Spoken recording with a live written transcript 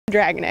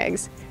dragon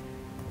eggs.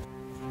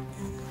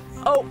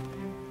 Oh.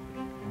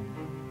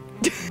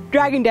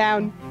 Dragon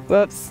down.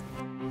 Whoops.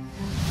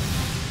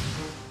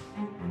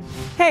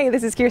 Hey,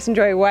 this is Kirsten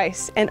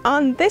Weiss, and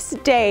on this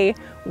day,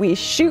 we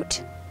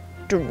shoot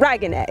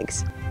dragon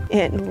eggs,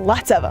 and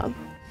lots of them.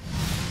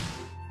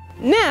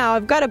 Now,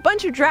 I've got a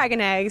bunch of dragon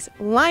eggs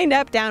lined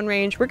up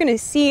downrange. We're gonna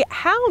see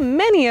how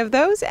many of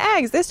those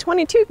eggs this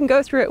 22 can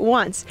go through at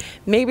once.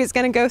 Maybe it's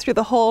gonna go through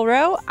the whole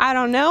row, I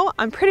don't know.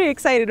 I'm pretty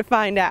excited to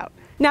find out.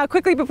 Now,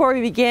 quickly before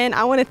we begin,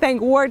 I wanna thank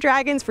War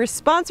Dragons for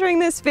sponsoring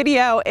this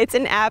video. It's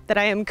an app that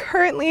I am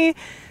currently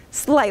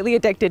slightly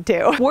addicted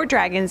to. War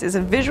Dragons is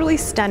a visually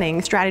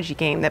stunning strategy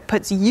game that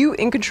puts you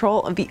in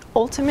control of the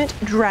ultimate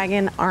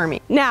dragon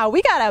army. Now,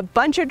 we got a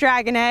bunch of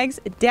dragon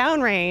eggs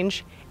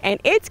downrange, and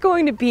it's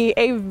going to be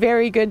a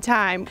very good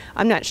time.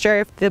 I'm not sure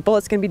if the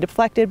bullet's gonna be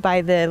deflected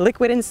by the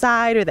liquid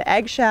inside or the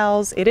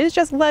eggshells. It is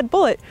just lead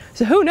bullet,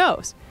 so who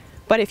knows?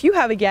 But if you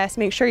have a guess,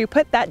 make sure you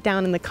put that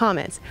down in the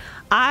comments.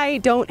 I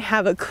don't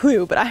have a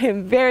clue, but I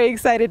am very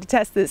excited to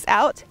test this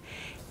out.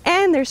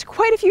 And there's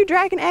quite a few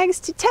dragon eggs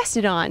to test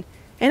it on.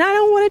 And I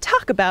don't want to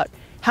talk about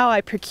how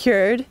I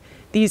procured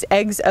these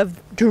eggs of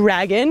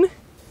dragon,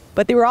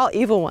 but they were all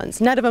evil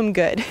ones, none of them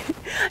good.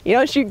 You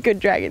don't shoot good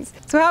dragons.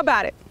 So how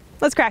about it?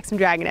 Let's crack some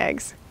dragon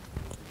eggs.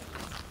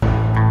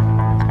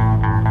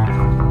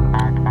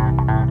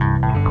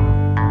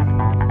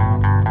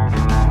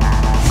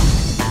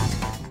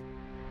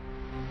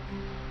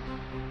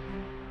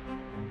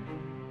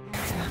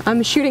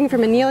 I'm shooting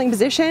from a kneeling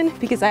position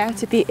because I have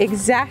to be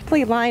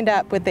exactly lined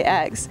up with the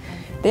eggs.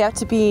 They have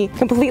to be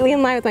completely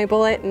in line with my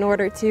bullet in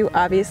order to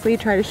obviously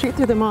try to shoot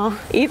through them all.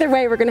 Either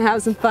way, we're gonna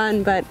have some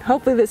fun, but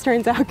hopefully this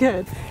turns out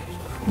good.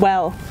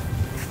 Well,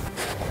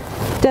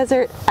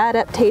 desert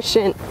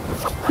adaptation,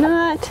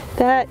 not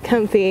that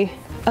comfy.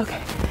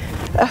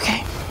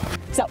 Okay.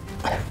 So,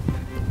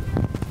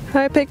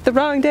 I picked the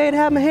wrong day to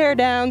have my hair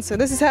down, so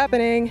this is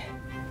happening.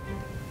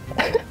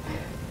 All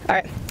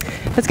right,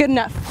 that's good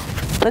enough.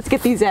 Let's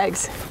get these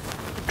eggs.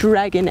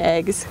 Dragon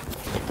eggs.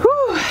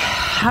 Whew,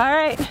 all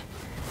right.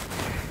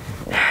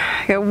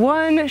 I got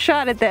one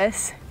shot at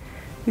this.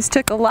 This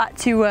took a lot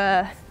to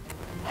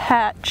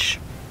hatch.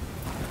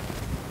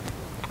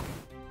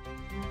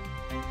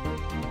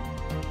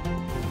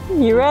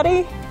 You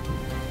ready?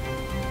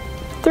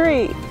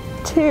 3,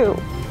 2,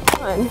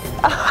 1.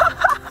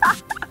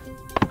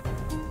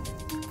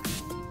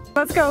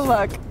 Let's go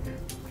look.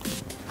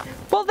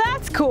 Well,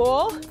 that's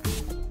cool.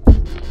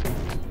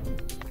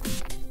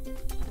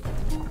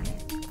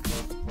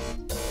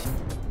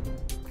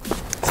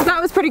 So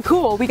that was pretty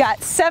cool. We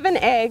got 7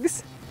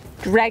 eggs,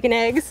 dragon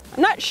eggs.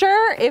 I'm not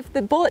sure if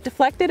the bullet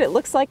deflected. It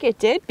looks like it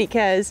did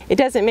because it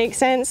doesn't make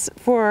sense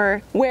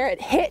for where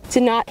it hit to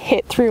not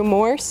hit through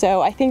more.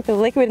 So I think the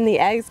liquid in the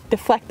eggs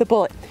deflect the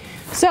bullet.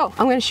 So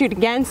I'm gonna shoot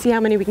again, see how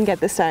many we can get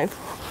this time.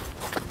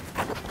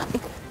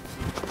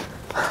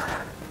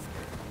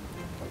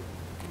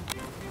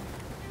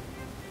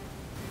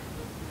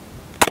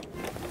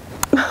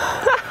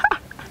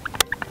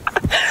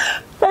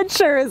 That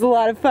sure is a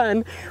lot of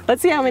fun.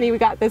 Let's see how many we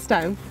got this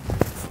time.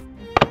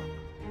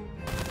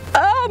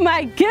 Oh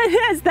my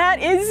goodness,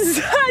 that is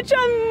such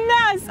a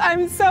mess.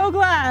 I'm so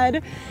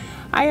glad.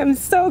 I am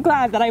so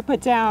glad that I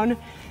put down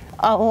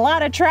a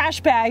lot of trash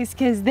bags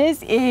because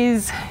this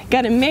is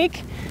gonna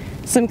make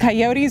some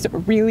coyotes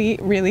really,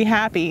 really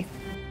happy.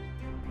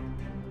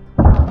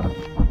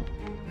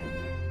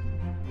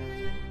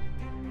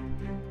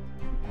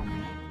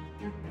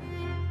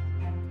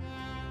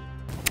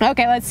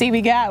 Okay, let's see,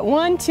 we got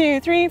 1, 2,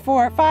 3,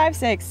 4, 5,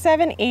 6,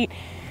 7, 8,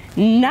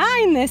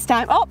 9 this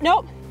time. Oh,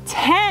 nope,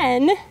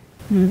 10.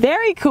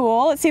 Very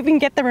cool. Let's see if we can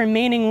get the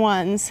remaining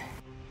ones.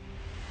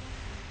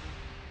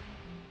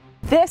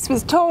 This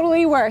was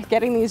totally worth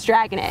getting these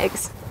dragon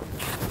eggs.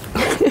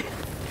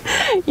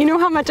 You know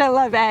how much I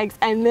love eggs,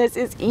 and this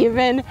is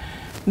even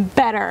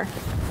better.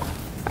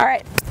 All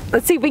right,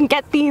 let's see if we can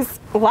get these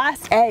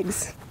last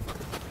eggs.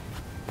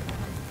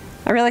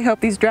 I really hope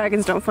these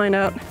dragons don't find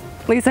out.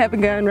 At least I have a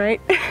gun, right?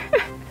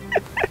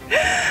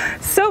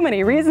 So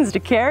many reasons to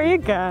carry a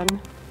gun.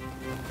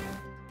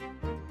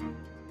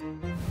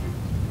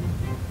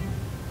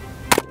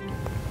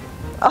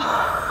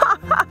 Oh.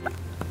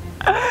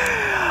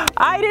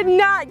 I did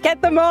not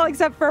get them all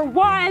except for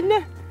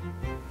one.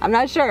 I'm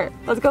not sure.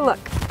 Let's go look.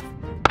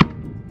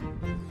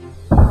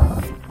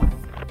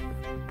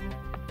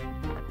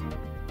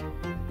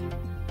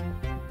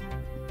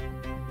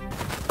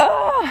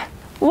 Oh,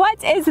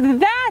 what is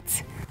that?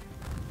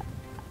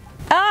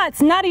 Ah,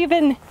 it's not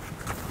even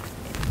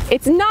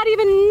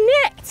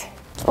nicked.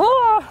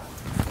 Oh,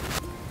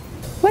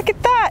 look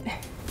at that.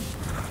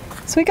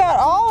 So we got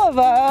all of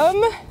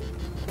them,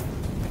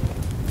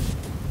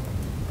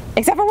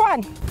 except for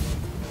one.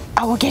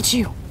 I will get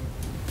you.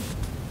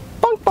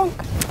 Bonk,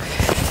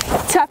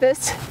 bonk.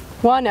 Toughest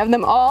one of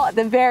them all at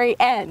the very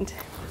end.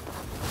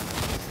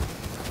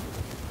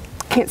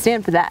 Can't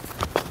stand for that.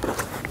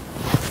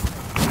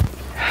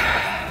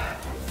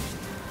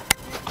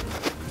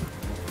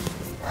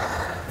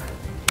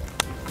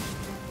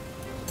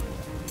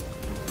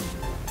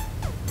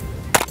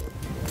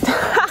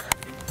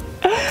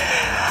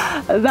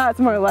 That's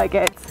more like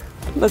it.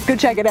 Let's go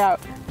check it out.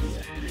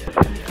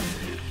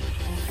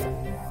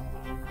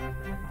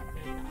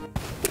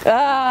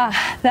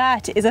 Ah,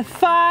 that is a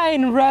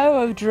fine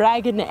row of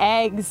dragon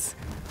eggs,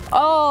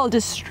 all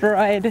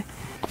destroyed.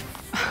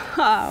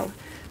 Oh,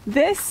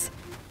 this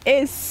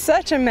is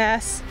such a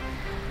mess.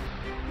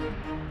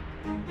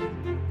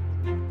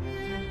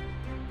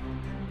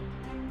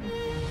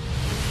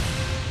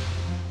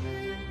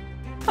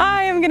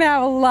 I am gonna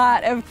have a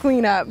lot of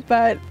cleanup,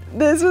 but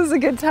this was a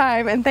good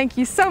time, and thank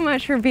you so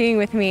much for being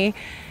with me.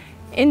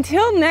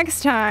 Until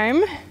next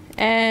time,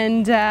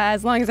 and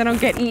as long as I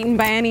don't get eaten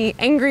by any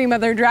angry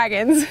mother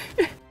dragons.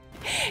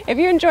 If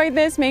you enjoyed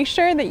this, make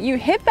sure that you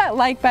hit that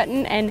like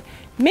button and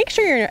make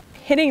sure you're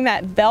hitting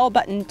that bell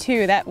button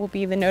too. That will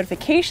be the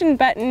notification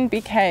button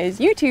because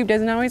YouTube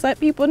doesn't always let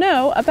people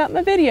know about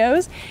my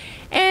videos,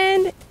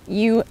 and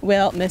you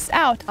will miss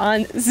out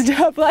on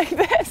stuff like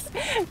this,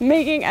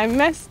 making a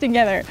mess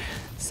together.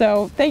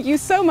 So thank you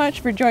so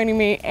much for joining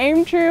me.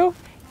 Aim true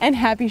and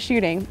happy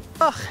shooting.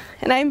 Ugh,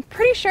 and I'm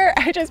pretty sure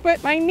I just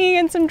put my knee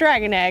in some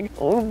dragon egg.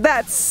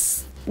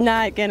 That's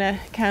not gonna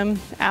come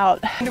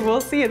out. We'll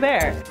see you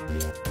there.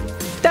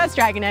 That's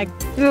dragon egg.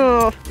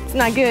 Ugh, it's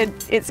not good.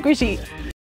 It's squishy.